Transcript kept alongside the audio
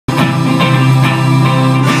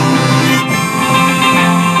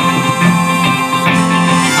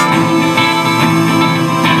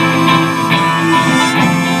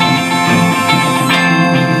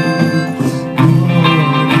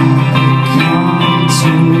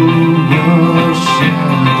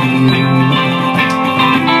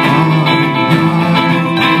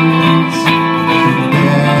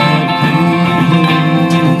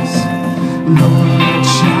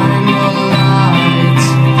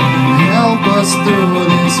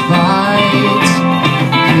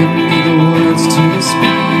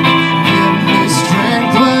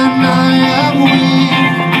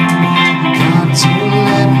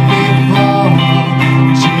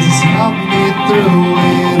through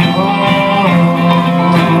it all.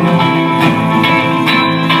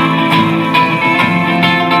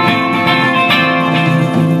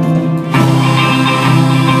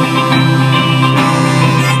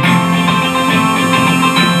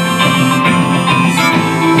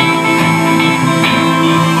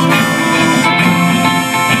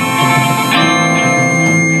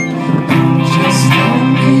 Just let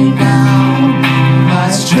me down, my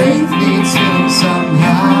strength needs him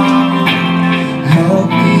somehow. Help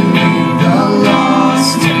me lead the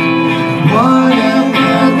lost,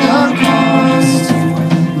 whatever the cost.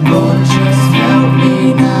 Lord, just help me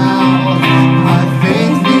now, my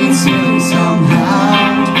faith needs him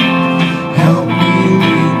somehow. Help me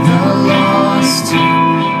lead the lost,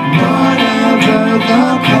 whatever the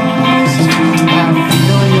cost. I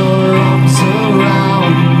feel your arms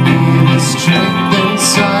around me, the strength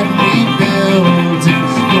inside me building.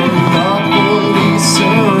 Your love fully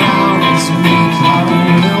surrounds me. I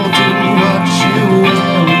will do what you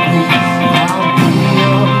will be. I'll be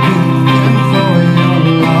a beacon for your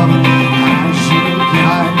love as you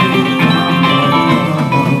guide me from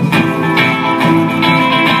above.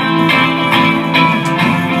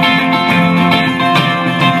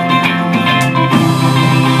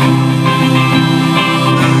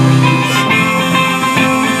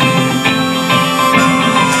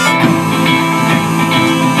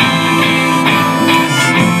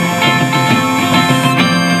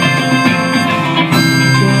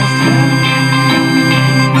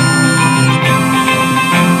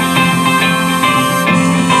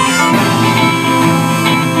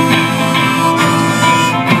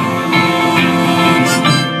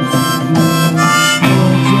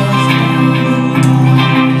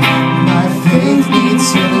 My faith needs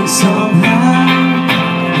healing somehow.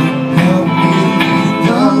 Help me lead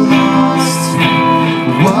the lost,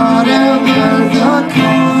 whatever the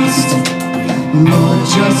cost. Lord,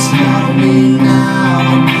 just help me now.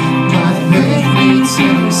 My faith needs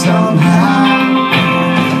healing somehow.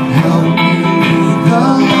 Help me lead the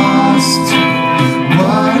lost,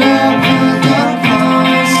 whatever the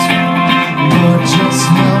cost. Lord, just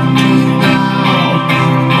help me now.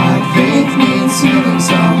 My faith needs healing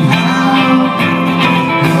somehow.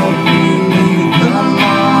 Help me lead the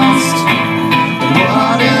lost,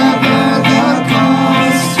 whatever the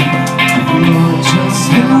cost. Lord, just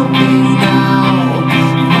help me now.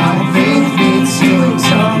 My faith needs healing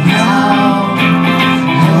somehow.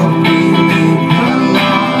 Help me lead the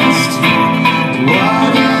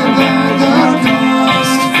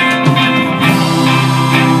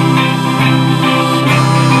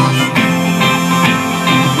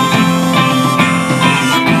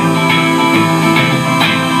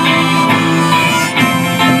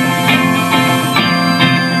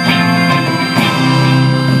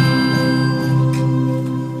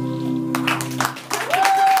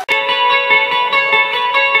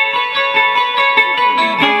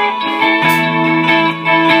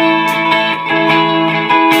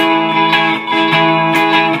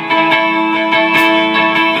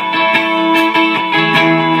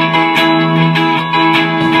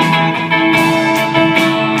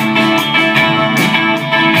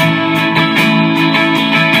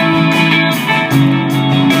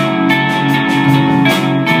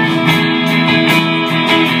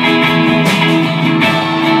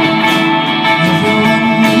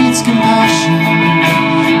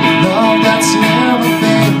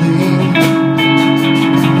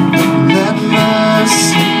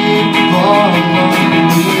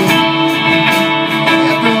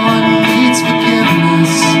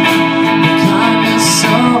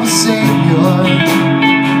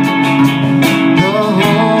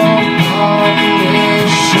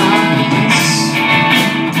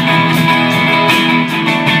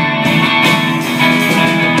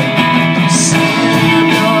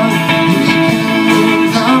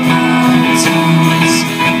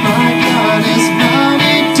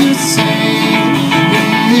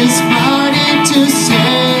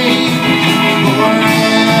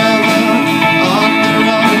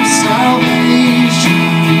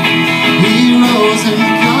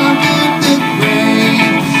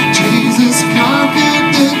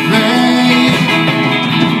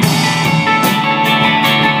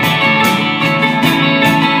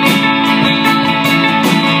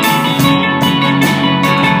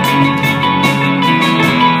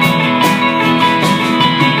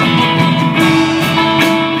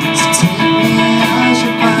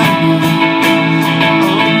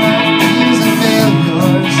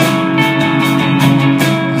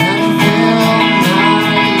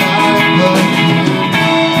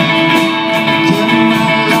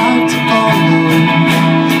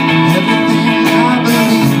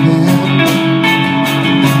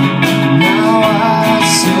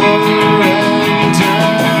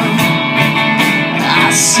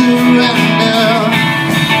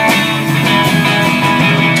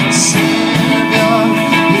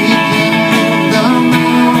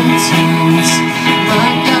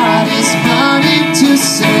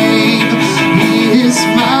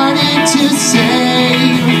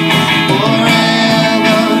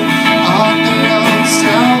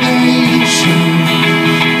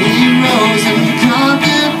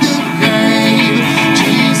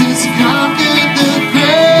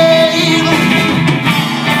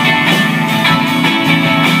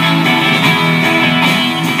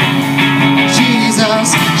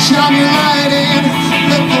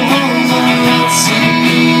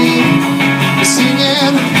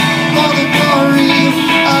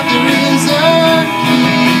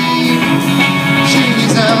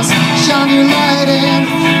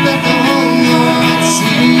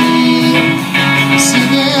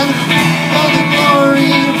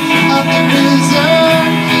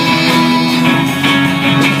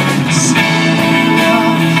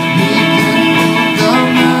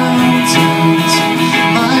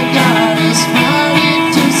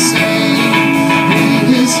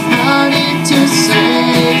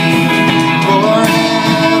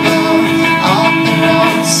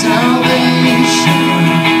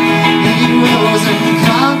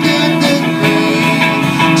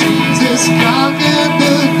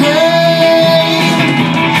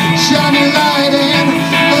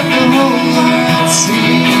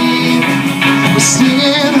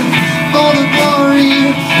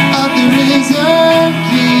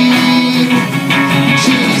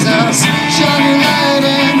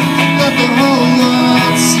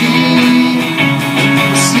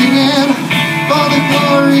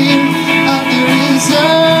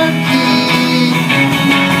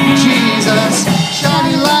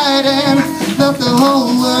let the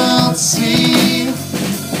whole world see.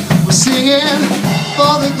 We're singing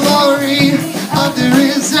for the glory of the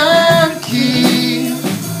risen King.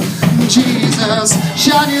 Jesus,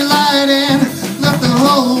 shine your light in, let the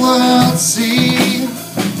whole world see.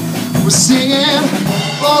 We're singing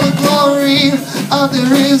for the glory of the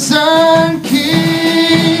risen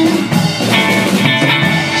King.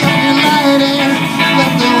 Shine your light in,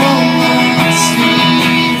 let the whole world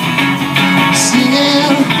see. We're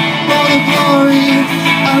singing for the glory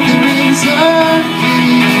of the risen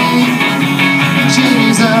King.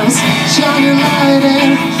 Jesus, shine your light in,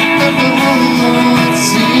 let the whole world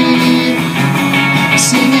see. We're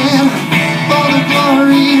singing for the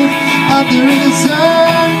glory of the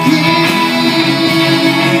risen King.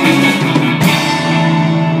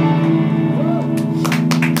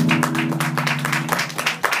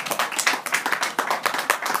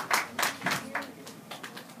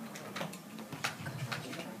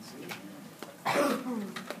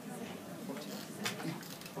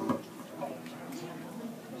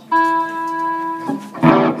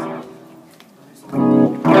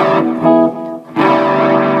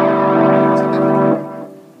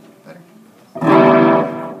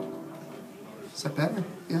 Is that better?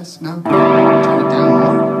 Yes? No? Turn it down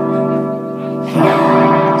more.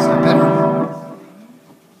 Is that better?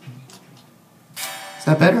 Is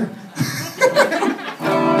that better?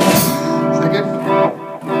 Is that good?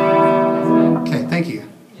 Okay, thank you.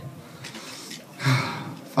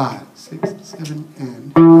 5, 6, 7,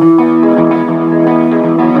 and...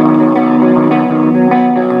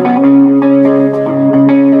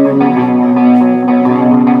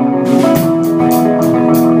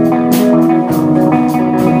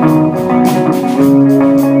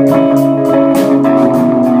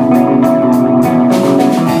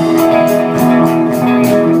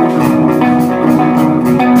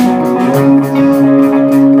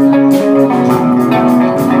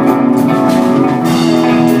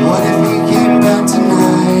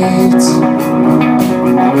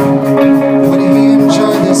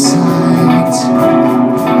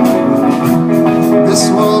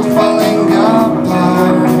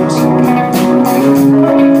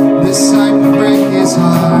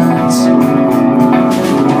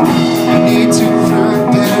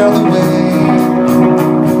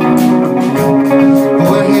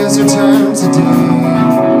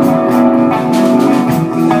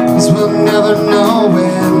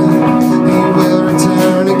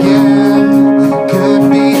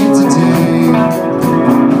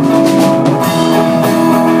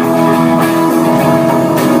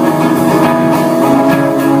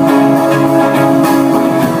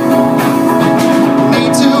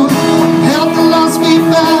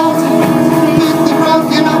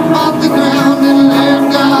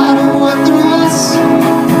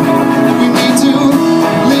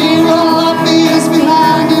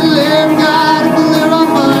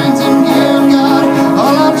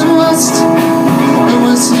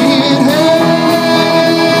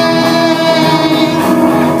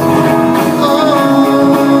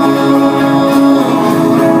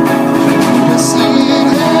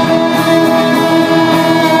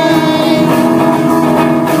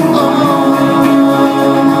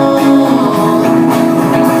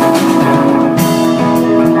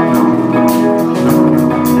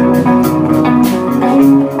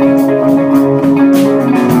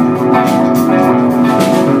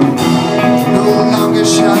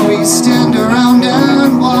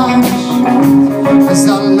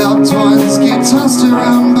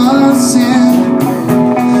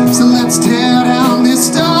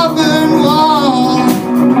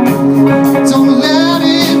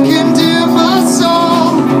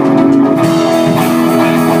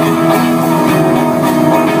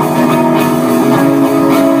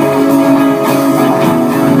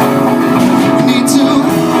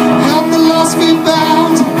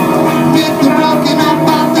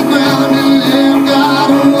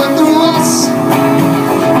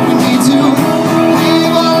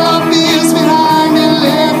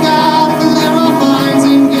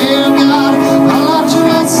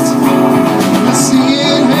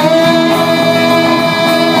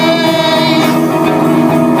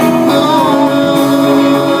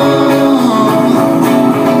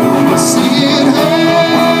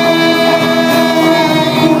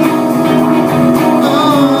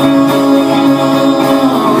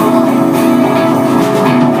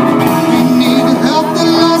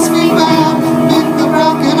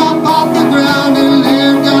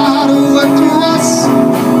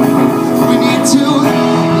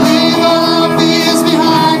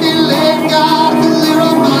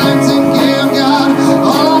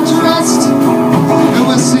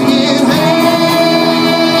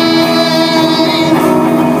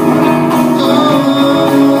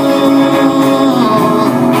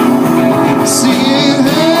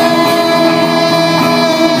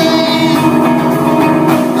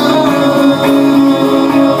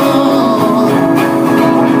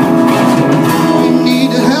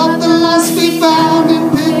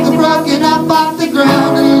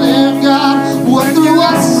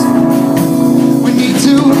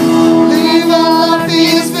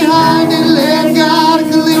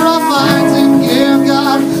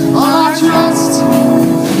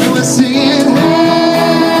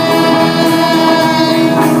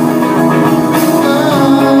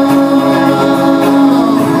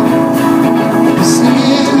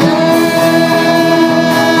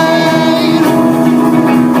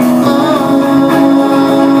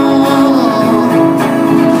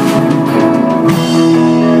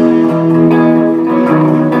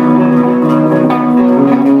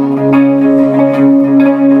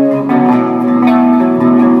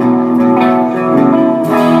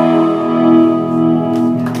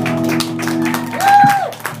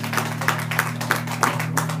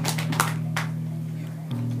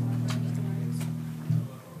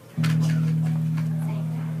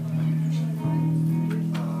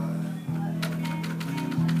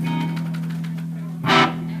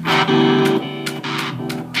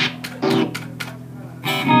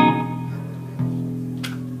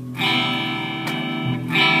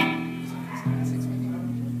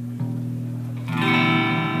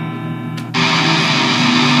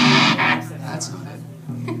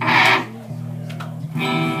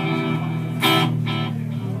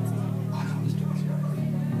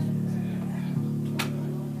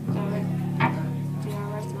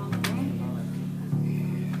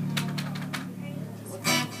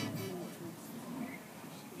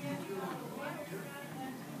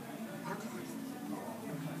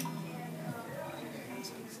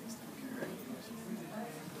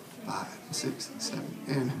 5, 6, 7,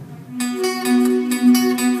 and...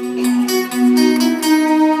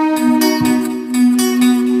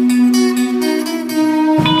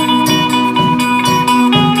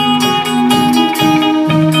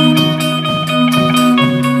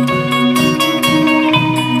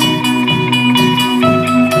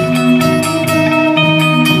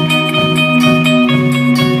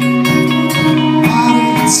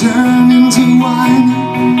 Turn into wine,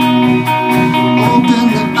 open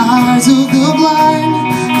the eyes of the blind.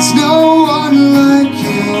 There's no one like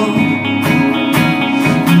you,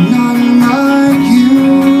 none like you.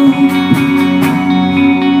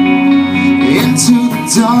 Into the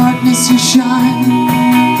darkness you shine,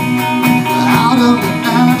 out of the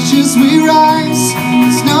ashes we rise.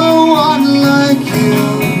 There's no one like you,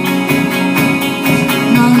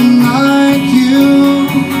 none like you.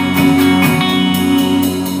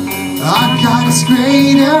 Our God is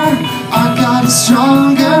greater, our God is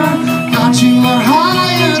stronger. God, you are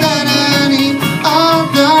higher than any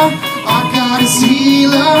other. Our God is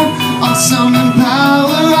healer, awesome in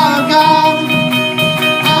power. Our God,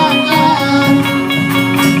 our God.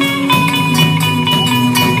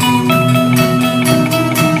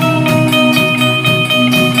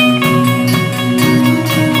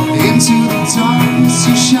 Into the darkness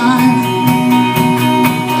you shine,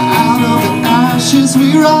 out of the ashes we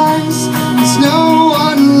rise. There's no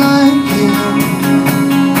one like you,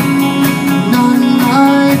 none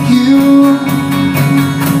like you.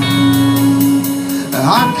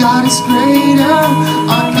 Our God is greater,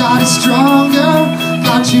 our God is stronger.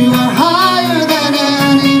 God, you are higher than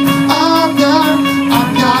any other. Our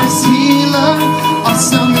God is healer,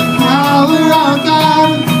 awesome in power. Our God,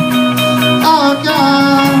 our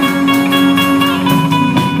God.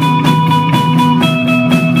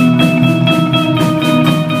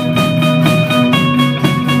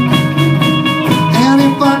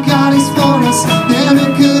 Then who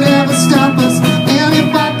could ever stop us? And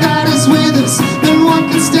if our God is with us, then what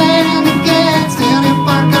can stand against? And if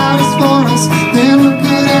our God is for us, then who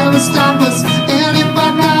could ever stop us? And if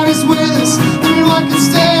our God is with us, then what can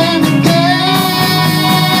stand against?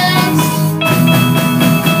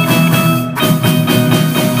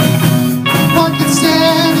 What can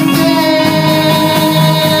stand against?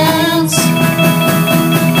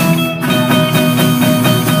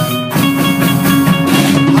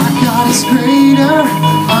 Our God is greater,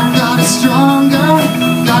 our God is stronger.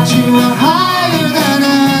 God, you are higher than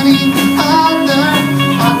any other.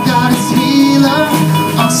 Our God is healer,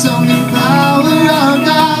 awesome in power. Our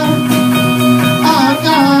God, our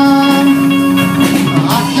God.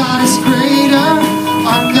 Our God is greater,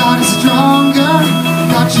 our God is stronger.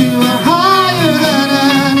 God, you are higher than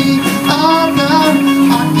any other.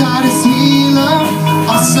 Our God is healer,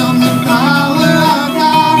 awesome in power. Our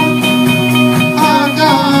God, our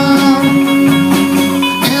God.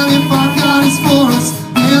 And if our God is for us,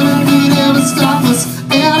 then who could ever stop us?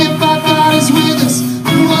 And if our God is with us,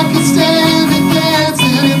 then what can stand against?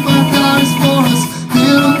 And if our God is for us,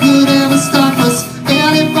 then who could ever stop us?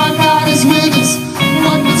 And if our God is with us, then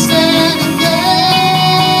what can stand against?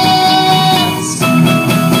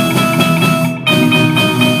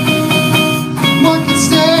 What can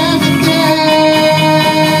stand against?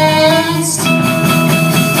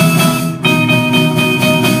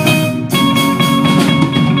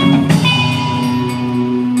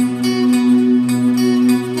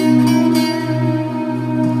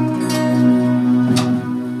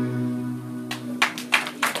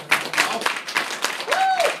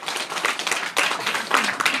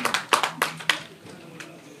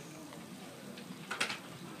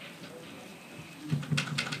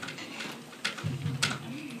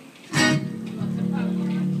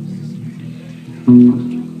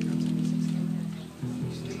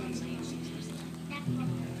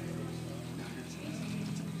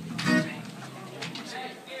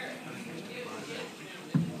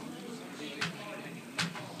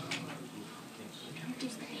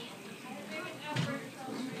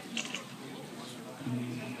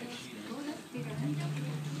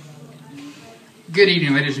 Good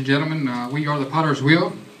evening, ladies and gentlemen. We are the Potter's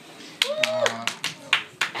Wheel.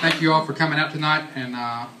 Thank you all for coming out tonight and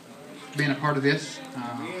being a part of this.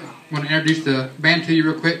 I want to introduce the band to you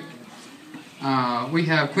real quick. We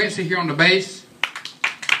have Quincy here on the bass.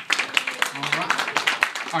 All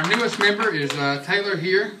right. Our newest member is Taylor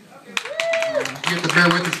here. You have to bear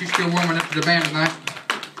with us. She's still warming up to the band tonight.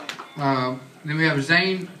 Then we have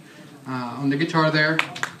Zayne on the guitar there.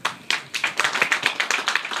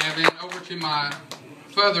 And then over to my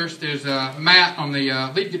furthest is Matt on the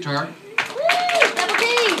lead guitar.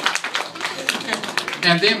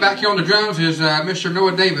 And then back here on the drums is Mr.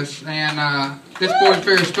 Noah Davis, and this boy is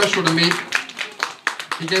very special to me.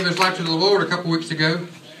 He gave his life to the Lord a couple weeks ago.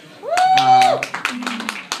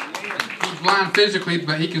 He's blind physically,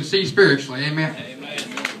 but he can see spiritually. Amen.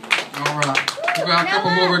 All right. We've got a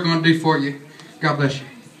couple more we're going to do for you. God bless you.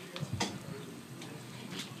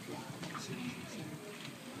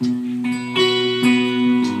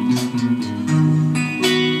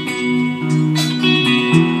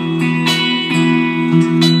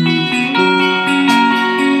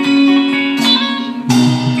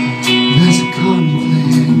 There's a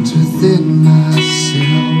conflict within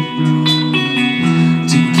myself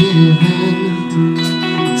to give in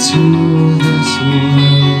to this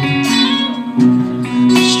world,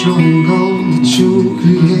 destroying all that you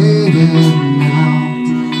created now,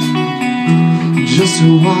 just to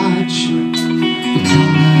watch the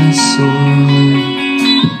colors soar.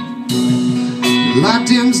 The light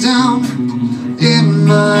dims down in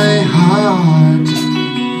my heart.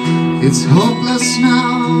 It's hopeless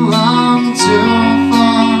now, I'm too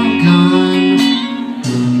far gone,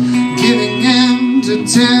 giving in to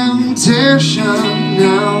temptation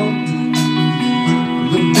now.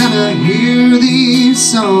 But then I hear these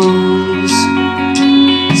songs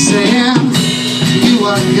saying, you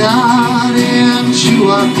are God and you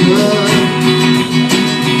are good.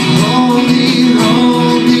 Holy,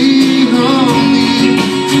 holy, holy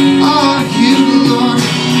are you, Lord.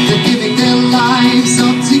 They're giving their lives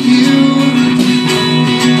up to you,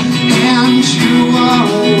 and you are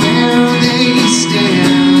where they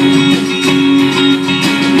stand.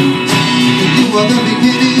 You are the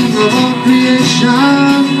beginning of all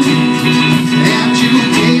creation, and you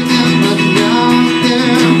gave them another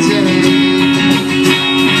day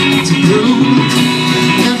to prove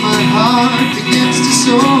that my heart begins to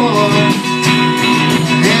soar,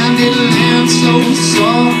 and it lands so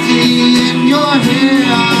softly in your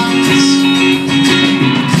hands.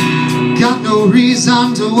 Got no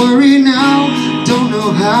reason to worry now, don't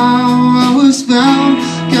know how I was found.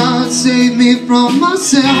 God saved me from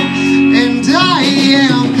myself, and I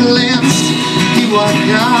am cleansed. You are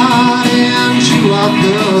God and you are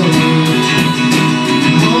good.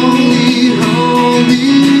 Holy,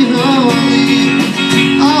 holy, holy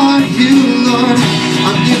are you, Lord.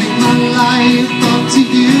 I'm giving my life up to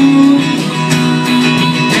you,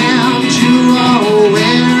 and you are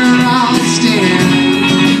where I'll stand.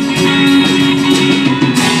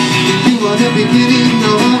 You are the beginning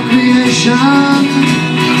of all creation,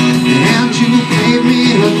 and you gave me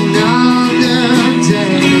another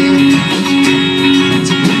day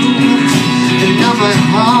to prove. And now my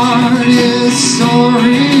heart is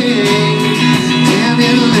soaring, and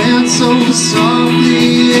it lands so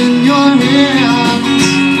softly in your hands.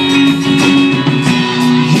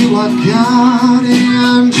 You are God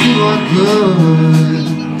and you are good.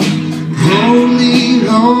 Holy,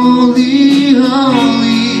 holy,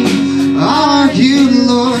 holy are you,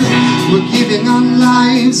 Lord. We're giving our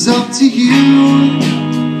lives up to you,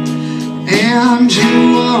 and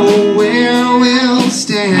you are where we'll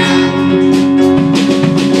stand.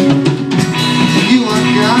 You are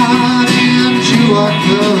God and you are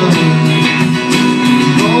good.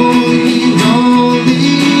 Holy, holy,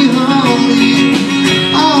 holy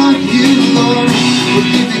are you, Lord. We're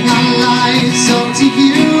giving our lives up to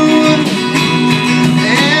you,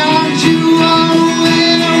 and you are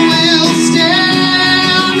where we'll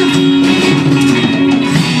stand.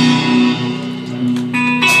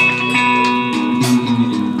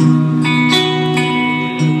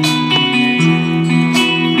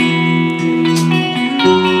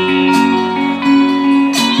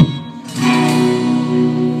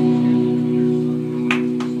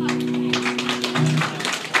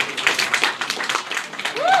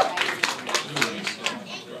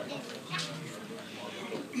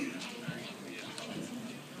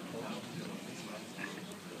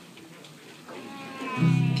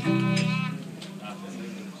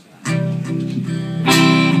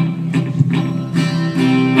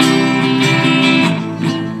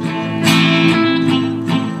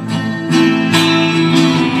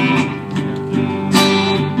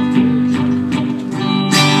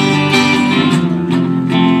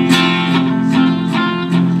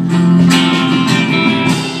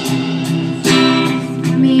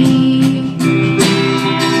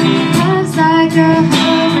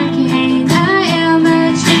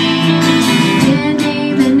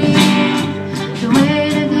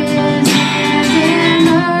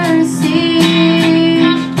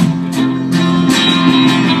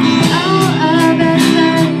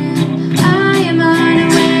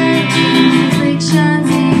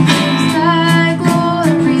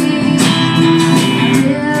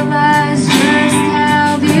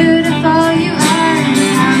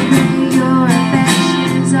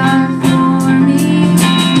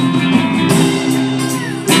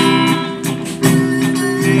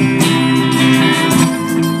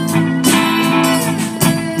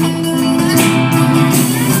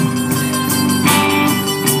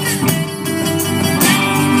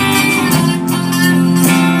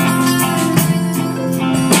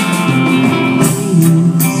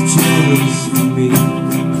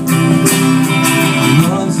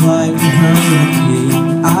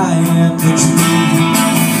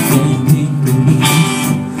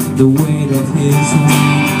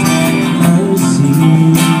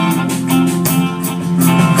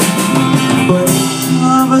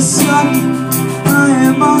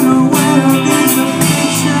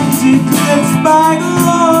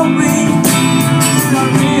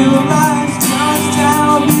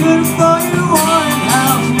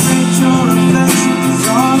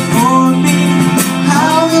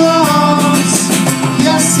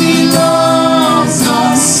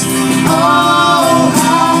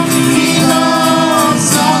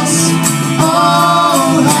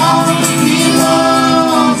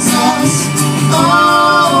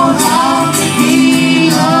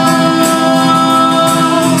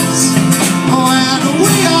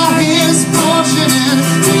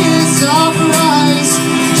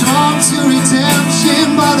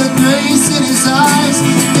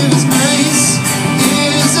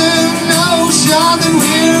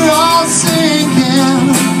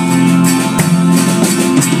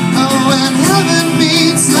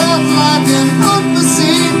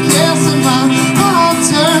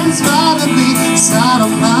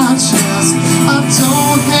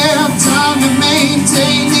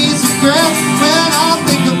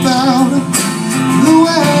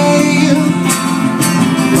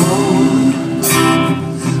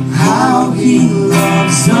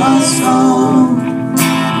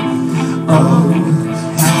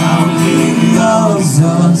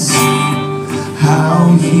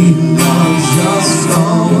 He loves us.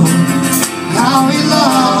 Oh, how He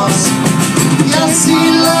loves. Yes, He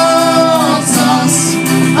loves us.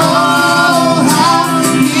 Oh, how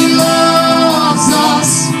He loves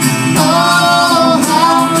us. Oh,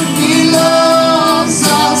 how He loves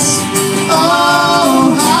us.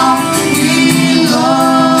 Oh, how He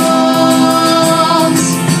loves.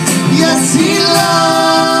 Yes, He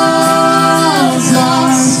loves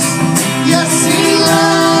us. Yes, He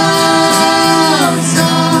loves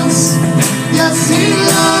us. Yes, He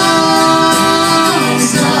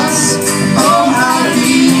loves us. Oh, how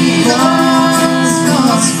He loves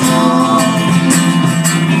us all.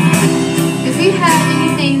 If you have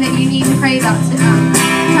anything that you need to pray about,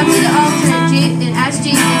 come to the altar and ask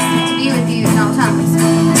Jesus to be with you at all times.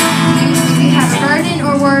 If you have a burden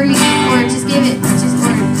or worry, or just give it, just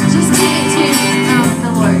give it to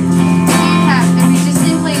the Lord. If you just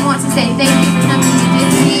simply want to say thank you for something He did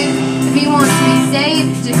for you, if you want to be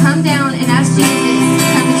saved, to come down and ask Jesus to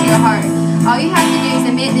come into your heart. All you have to do is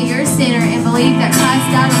admit that you're a sinner and believe that Christ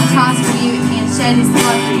died on the cross for you and shed His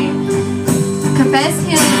blood for you. Confess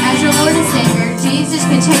Him as your Lord and Savior. Jesus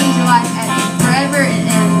can change your life forever and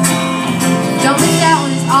ever. Don't miss out on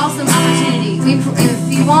this awesome opportunity. If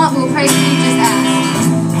you want, we'll pray for you. Just ask.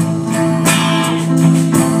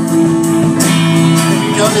 If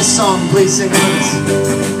you know this song, please sing it with us.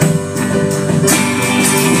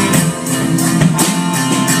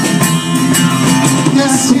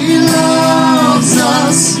 Yes, He loves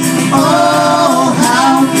us. Oh,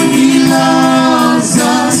 how He loves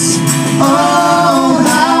us. Oh,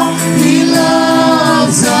 how He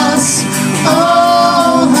loves us.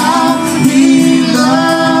 Oh, how He loves.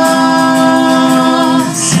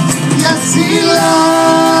 Yes, He loves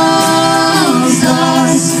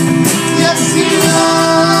us. Yes, He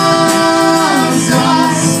loves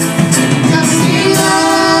us. Yes, He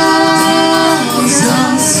loves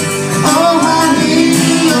us. Oh, how He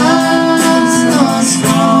loves us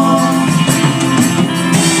all.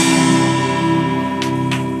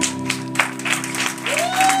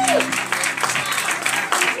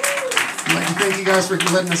 I'd like to thank you guys for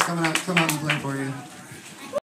letting us come out